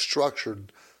they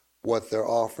structured what they're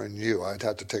offering you. I'd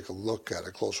have to take a look at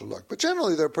a closer look. But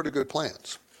generally, they're pretty good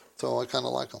plans. So I kind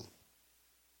of like them.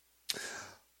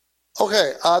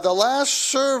 Okay, the last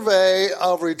survey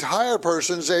of retired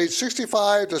persons aged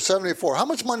 65 to 74. How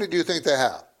much money do you think they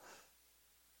have?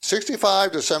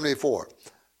 65 to 74.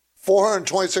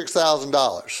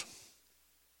 $426,000.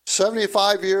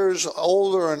 75 years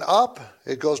older and up,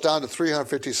 it goes down to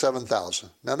 $357,000.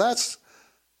 Now that's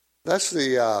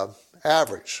the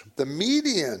average. The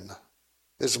median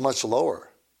is much lower.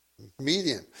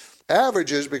 Median.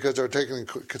 Average is because they're taking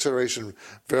into consideration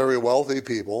very wealthy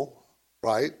people,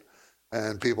 right,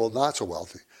 and people not so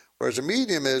wealthy. Whereas the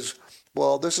median is,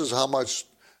 well, this is how much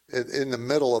in the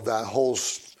middle of that whole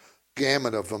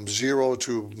gamut of from 0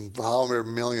 to however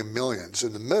millions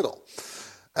in the middle.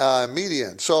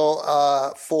 Median.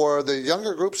 So for the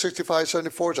younger group,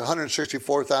 65-74, it's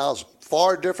 $164,000.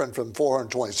 Far different from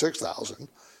 $426,000.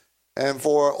 And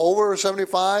for over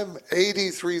 75,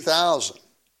 $83,000.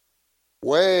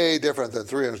 Way different than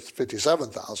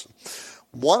 $357,000.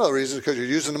 One of the reasons is because you're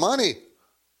using the money,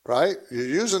 right? You're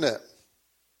using it.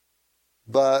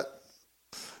 But,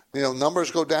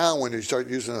 numbers go down when you start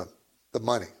using the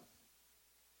money.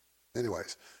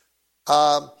 Anyways.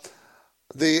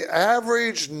 The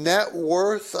average net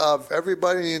worth of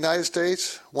everybody in the United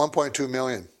States, $1.2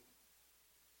 million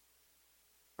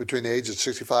between the ages of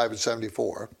 65 and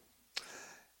 74,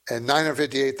 and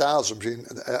 $958,000 between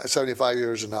 75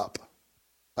 years and up.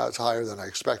 That's higher than I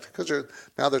expected, because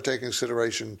now they're taking into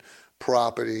consideration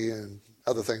property and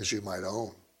other things you might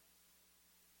own.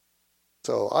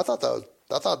 So I thought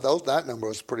that number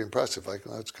was pretty impressive. I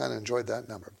kind of enjoyed that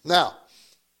number. Now,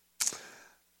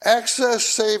 excess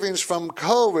savings from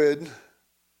COVID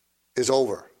is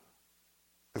over.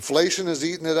 Inflation has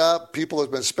eaten it up. People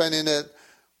have been spending it.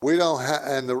 We don't have,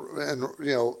 and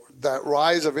that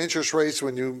rise of interest rates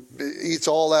when you eats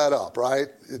all that up, right?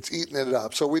 It's eating it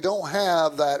up. So we don't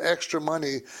have that extra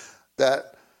money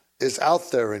that is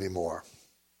out there anymore.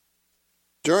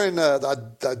 During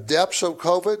the depths of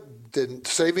COVID, the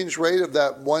savings rate of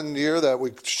that 1 year that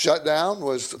we shut down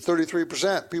was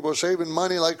 33%. People are saving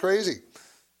money like crazy.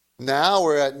 Now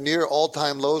we're at near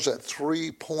all-time lows at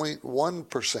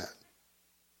 3.1%.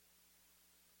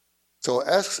 So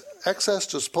excess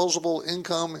disposable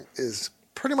income is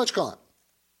pretty much gone.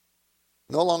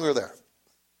 No longer there.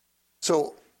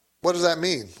 So what does that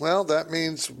mean? Well, that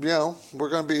means, we're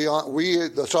going to be on,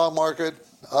 the stock market,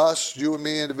 us, you and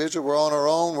me individually, we're on our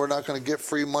own. We're not going to get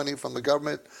free money from the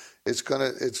government. The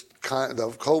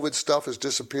COVID stuff has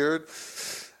disappeared.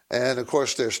 And of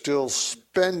course, they're still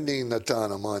spending a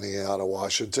ton of money out of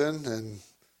Washington. And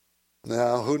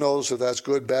now who knows if that's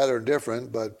good, bad, or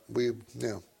different, but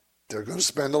they're going to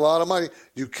spend a lot of money.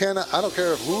 You cannot, I don't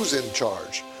care who's in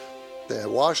charge.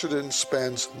 Washington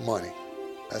spends money.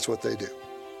 That's what they do.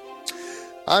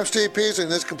 I'm Steve Peasley,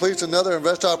 and this completes another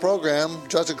Invest Talk program.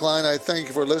 Justin Klein, I thank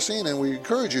you for listening, and we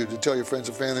encourage you to tell your friends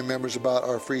and family members about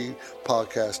our free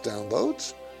podcast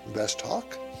downloads, Invest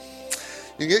Talk.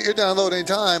 You can get your download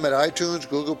anytime at iTunes,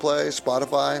 Google Play,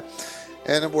 Spotify,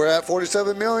 and we're at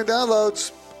 47 million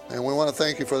downloads, and we want to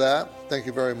thank you for that. Thank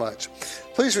you very much.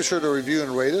 Please be sure to review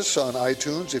and rate us on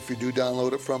iTunes if you do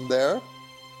download it from there.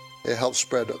 It helps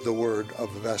spread the word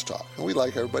of Invest Talk, and we'd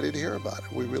like everybody to hear about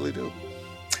it. We really do.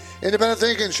 Independent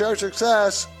thinking, share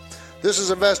success. This is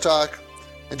Invest Talk.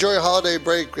 Enjoy your holiday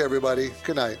break, everybody.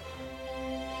 Good night.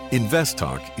 Invest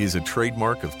Talk is a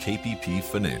trademark of KPP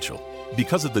Financial.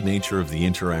 Because of the nature of the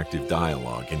interactive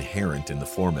dialogue inherent in the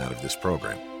format of this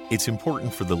program, it's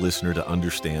important for the listener to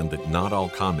understand that not all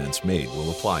comments made will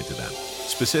apply to them.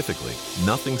 Specifically,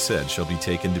 nothing said shall be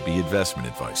taken to be investment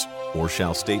advice, or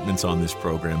shall statements on this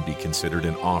program be considered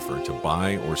an offer to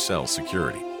buy or sell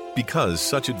security. Because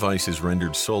such advice is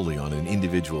rendered solely on an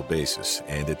individual basis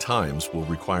and at times will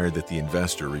require that the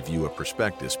investor review a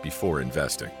prospectus before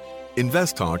investing.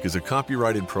 Invest Talk is a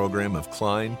copyrighted program of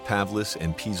Klein, Pavlis,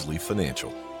 and Peasley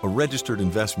Financial, a registered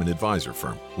investment advisor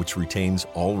firm which retains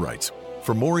all rights.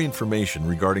 For more information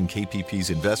regarding KPP's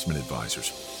investment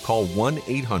advisors, call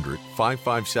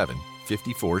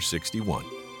 1-800-557-5461.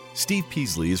 Steve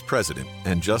Peasley is president,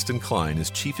 and Justin Klein is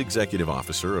chief executive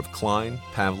officer of Klein,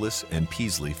 Pavlis, and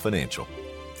Peasley Financial.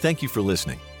 Thank you for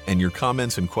listening, and your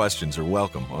comments and questions are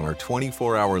welcome on our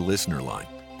 24-hour listener line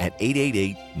at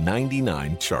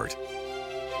 888-99-CHART.